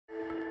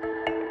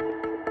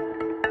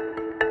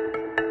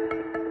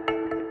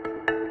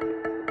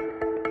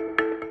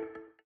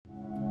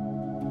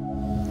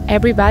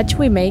Every batch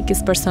we make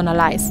is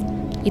personalized.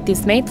 It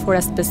is made for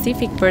a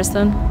specific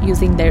person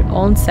using their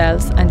own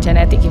cells and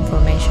genetic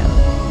information.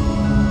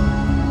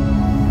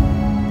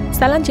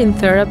 Cell and gene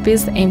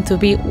therapies aim to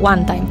be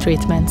one-time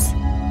treatments.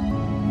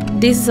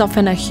 This is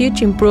often a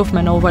huge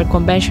improvement over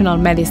conventional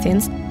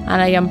medicines,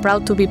 and I am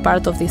proud to be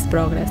part of this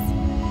progress.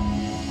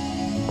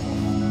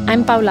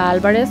 I'm Paula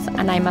Alvarez,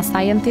 and I'm a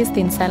scientist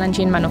in cell and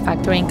gene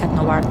manufacturing at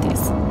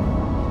Novartis.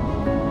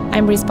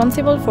 I'm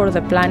responsible for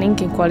the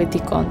planning and quality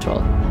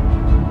control.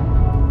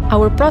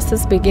 Our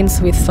process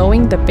begins with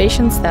thawing the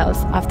patient's cells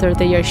after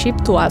they are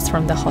shipped to us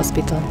from the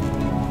hospital.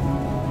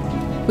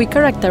 We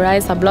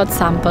characterize a blood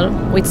sample,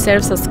 which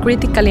serves as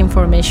critical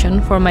information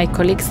for my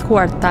colleagues who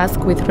are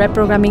tasked with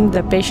reprogramming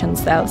the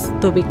patient's cells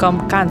to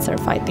become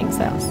cancer-fighting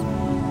cells.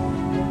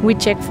 We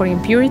check for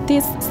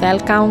impurities, cell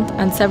count,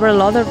 and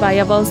several other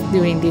variables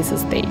during this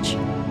stage.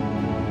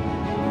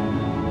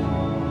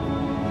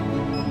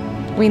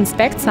 We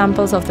inspect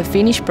samples of the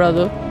finished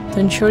product to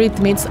ensure it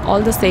meets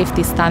all the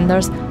safety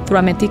standards through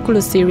a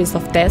meticulous series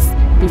of tests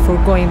before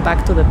going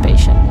back to the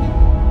patient.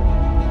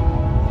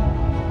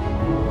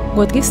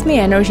 What gives me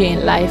energy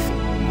in life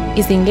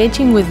is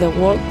engaging with the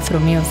world through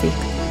music.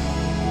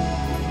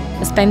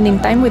 Spending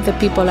time with the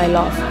people I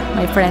love,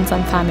 my friends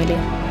and family,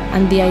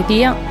 and the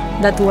idea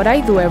that what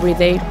I do every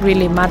day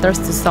really matters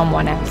to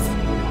someone else.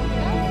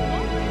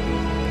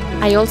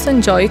 I also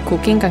enjoy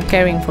cooking and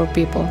caring for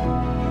people.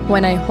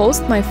 When I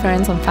host my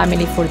friends and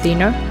family for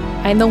dinner,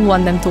 I don't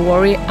want them to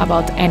worry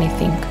about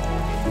anything.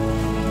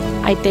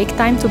 I take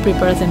time to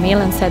prepare the meal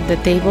and set the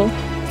table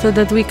so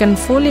that we can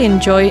fully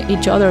enjoy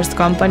each other's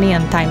company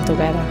and time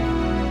together.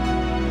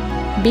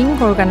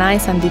 Being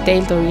organized and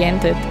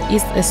detail-oriented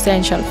is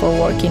essential for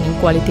working in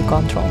quality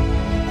control.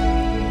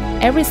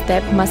 Every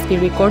step must be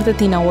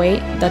recorded in a way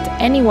that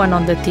anyone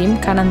on the team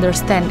can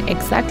understand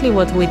exactly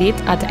what we did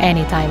at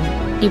any time,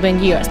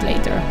 even years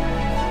later.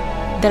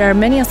 There are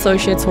many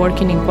associates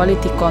working in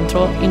quality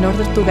control in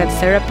order to get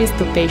therapies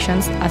to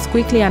patients as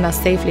quickly and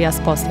as safely as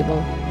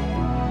possible.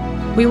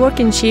 We work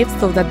in shifts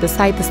so that the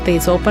site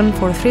stays open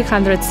for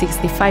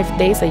 365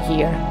 days a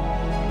year.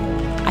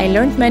 I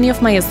learned many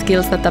of my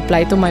skills that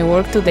apply to my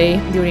work today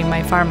during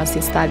my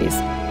pharmacy studies,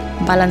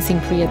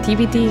 balancing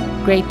creativity,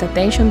 great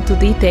attention to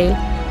detail,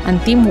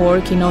 and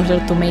teamwork in order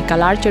to make a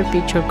larger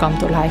picture come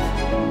to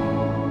life.